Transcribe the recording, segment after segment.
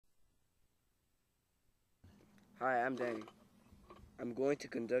Hi, I'm Danny. I'm going to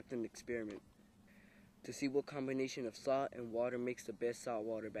conduct an experiment to see what combination of salt and water makes the best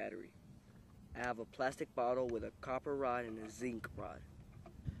saltwater battery. I have a plastic bottle with a copper rod and a zinc rod.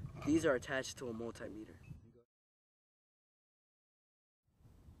 These are attached to a multimeter.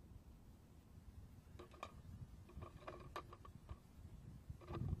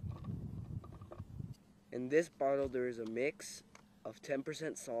 In this bottle there is a mix of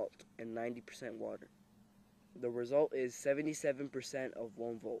 10% salt and 90% water. The result is 77% of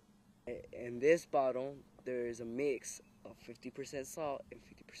 1 volt. In this bottle there is a mix of 50% salt and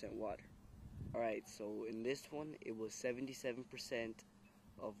 50% water. Alright, so in this one it was 77%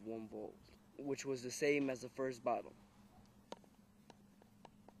 of 1 volt, which was the same as the first bottle.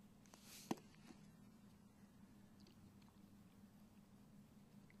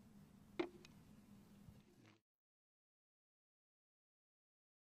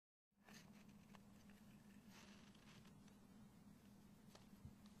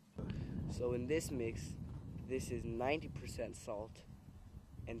 So in this mix, this is 90% salt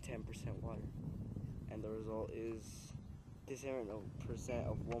and 10% water. And the result is this percent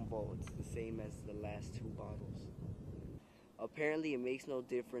of 1 volt. It's the same as the last 2 bottles. Apparently it makes no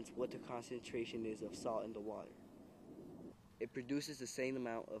difference what the concentration is of salt in the water. It produces the same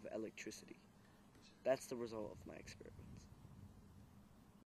amount of electricity. That's the result of my experiment.